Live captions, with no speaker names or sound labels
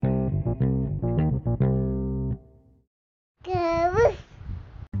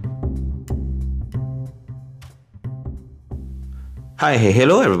Hi, hey,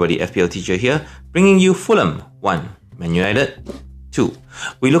 hello everybody, FPL Teacher here, bringing you Fulham 1, Man United 2.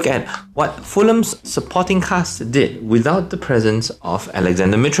 We look at what Fulham's supporting cast did without the presence of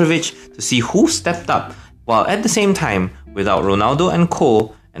Alexander Mitrovic to see who stepped up, while at the same time, without Ronaldo and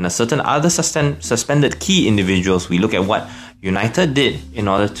Cole and a certain other suspended key individuals, we look at what United did in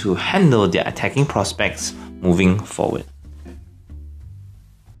order to handle their attacking prospects moving forward.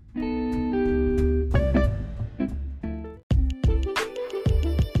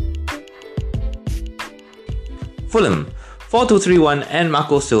 Fulham 4-2-3-1 and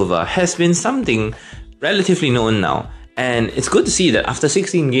Marco Silva has been something relatively known now, and it's good to see that after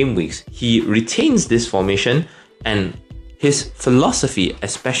 16 game weeks he retains this formation and his philosophy,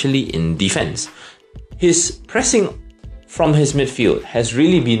 especially in defense. His pressing from his midfield has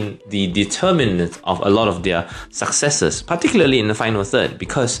really been the determinant of a lot of their successes, particularly in the final third,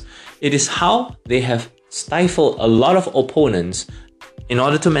 because it is how they have stifled a lot of opponents in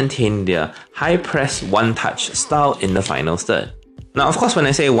order to maintain their high press one touch style in the final third. Now, of course, when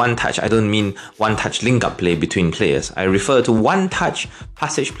I say one touch, I don't mean one touch link up play between players. I refer to one touch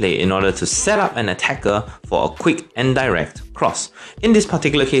passage play in order to set up an attacker for a quick and direct cross. In this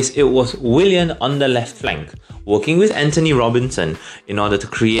particular case, it was Willian on the left flank, working with Anthony Robinson in order to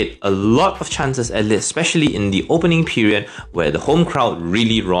create a lot of chances, especially in the opening period where the home crowd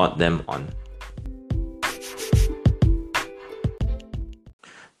really roared them on.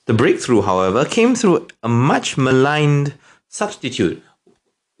 The breakthrough, however, came through a much maligned substitute.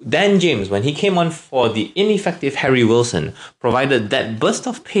 Dan James, when he came on for the ineffective Harry Wilson, provided that burst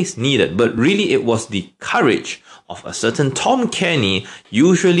of pace needed, but really it was the courage of a certain Tom Cairney,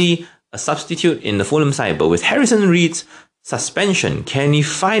 usually a substitute in the Fulham side, but with Harrison Reed's suspension, Cairney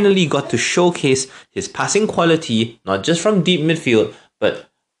finally got to showcase his passing quality, not just from deep midfield, but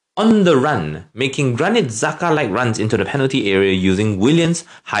on the run, making Granit Xhaka-like runs into the penalty area using Williams'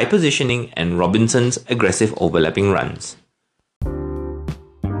 high positioning and Robinson's aggressive overlapping runs.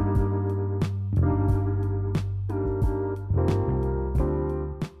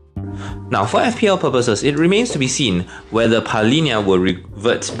 Now, for FPL purposes, it remains to be seen whether Palhinha will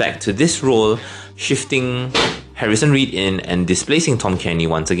revert back to this role, shifting Harrison Reed in and displacing Tom Cairney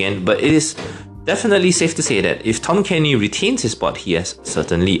once again, but it is definitely safe to say that if Tom Cairney retains his spot, he has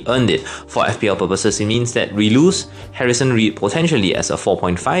certainly earned it. For FPL purposes, it means that we lose Harrison Reed potentially as a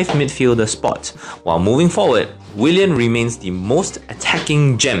 4.5 midfielder spot. While moving forward, Willian remains the most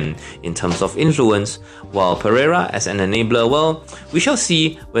attacking gem in terms of influence, while Pereira as an enabler, well, we shall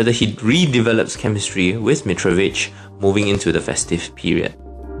see whether he redevelops chemistry with Mitrovic moving into the festive period.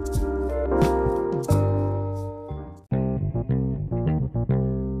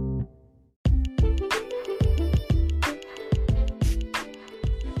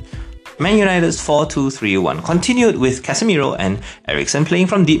 Man United's 4-2-3-1 continued with Casemiro and Eriksen playing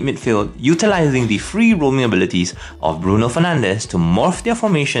from deep midfield, utilising the free roaming abilities of Bruno Fernandes to morph their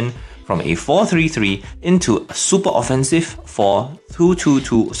formation from a 4-3-3 into a super offensive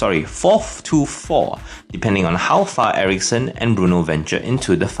 4-2-4, depending on how far Eriksen and Bruno venture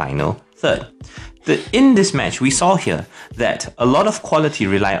into the final third. In this match, we saw here that a lot of quality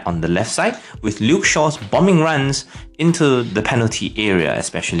relied on the left side, with Luke Shaw's bombing runs into the penalty area,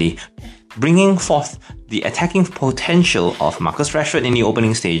 especially bringing forth the attacking potential of Marcus Rashford in the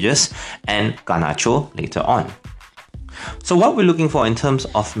opening stages and Garnacho later on. So what we're looking for in terms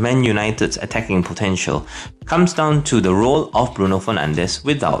of Man United's attacking potential comes down to the role of Bruno Fernandes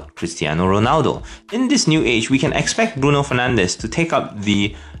without Cristiano Ronaldo. In this new age, we can expect Bruno Fernandes to take up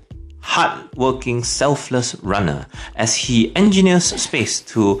the hard-working, selfless runner as he engineers space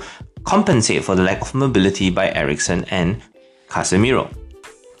to compensate for the lack of mobility by Eriksen and Casemiro.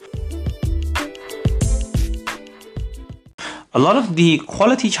 A lot of the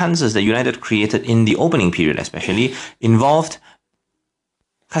quality chances that United created in the opening period especially involved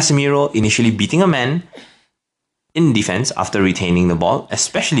Casemiro initially beating a man in defense after retaining the ball,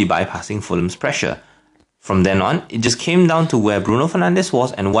 especially bypassing Fulham's pressure. From then on, it just came down to where Bruno Fernandes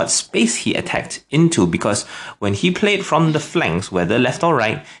was and what space he attacked into, because when he played from the flanks, whether left or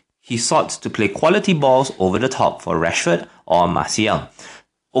right, he sought to play quality balls over the top for Rashford or Martial.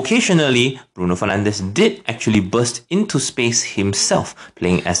 Occasionally, Bruno Fernandes did actually burst into space himself,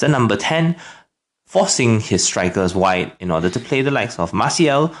 playing as the number 10, forcing his strikers wide in order to play the likes of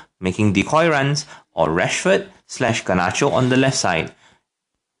Martial, making decoy runs, or Rashford/Garnacho on the left side,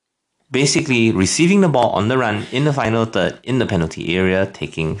 basically receiving the ball on the run in the final third in the penalty area,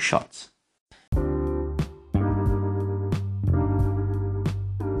 taking shots.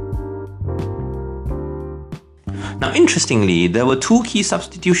 Now, interestingly, there were two key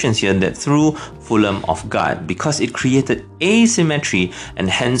substitutions here that threw Fulham off guard because it created asymmetry and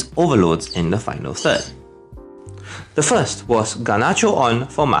hence overloads in the final third. The first was Garnacho on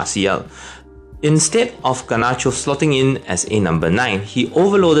for Martial. Instead of Garnacho slotting in as a number 9, he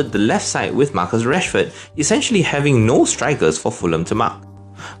overloaded the left side with Marcus Rashford, essentially having no strikers for Fulham to mark.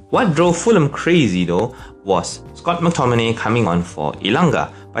 What drove Fulham crazy though was Scott McTominay coming on for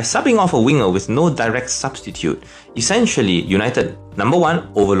Ilanga. By subbing off a winger with no direct substitute, essentially United, number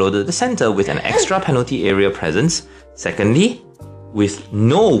 1, overloaded the centre with an extra penalty area presence. Secondly, with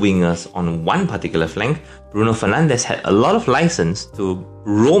no wingers on one particular flank, Bruno Fernandes had a lot of license to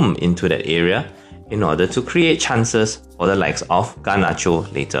roam into that area in order to create chances for the likes of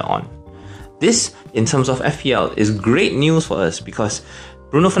Garnacho later on. This, in terms of FPL, is great news for us because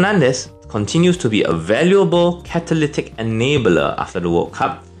Bruno Fernandes continues to be a valuable catalytic enabler after the World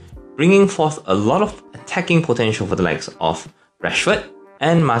Cup, bringing forth a lot of attacking potential for the likes of Rashford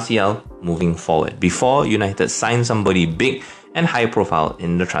and Martial moving forward before United sign somebody big and high profile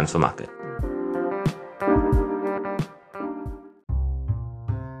in the transfer market.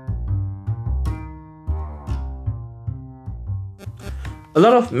 A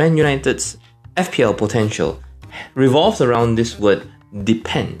lot of Man United's FPL potential revolves around this word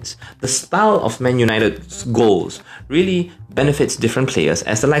depends. The style of Man United's goals really benefits different players,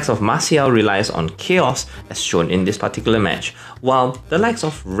 as the likes of Martial relies on chaos as shown in this particular match, while the likes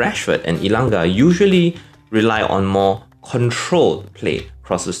of Rashford and Ilanga usually rely on more controlled play,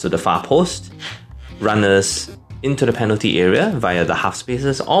 crosses to the far post, runners into the penalty area via the half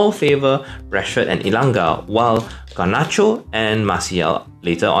spaces, all favour Rashford and Ilanga, while Garnacho and Martial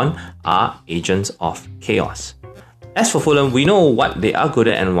later on are agents of chaos. As for Fulham, we know what they are good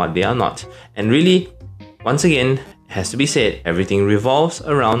at and what they are not. And really, once again, it has to be said, everything revolves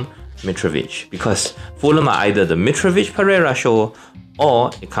around Mitrovic, because Fulham are either the Mitrovic-Pereira show,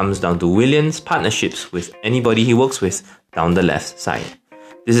 or it comes down to Willian's partnerships with anybody he works with down the left side.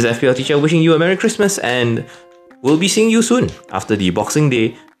 This is FPL Teacher wishing you a Merry Christmas, and we'll be seeing you soon after the Boxing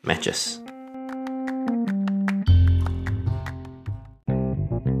Day matches.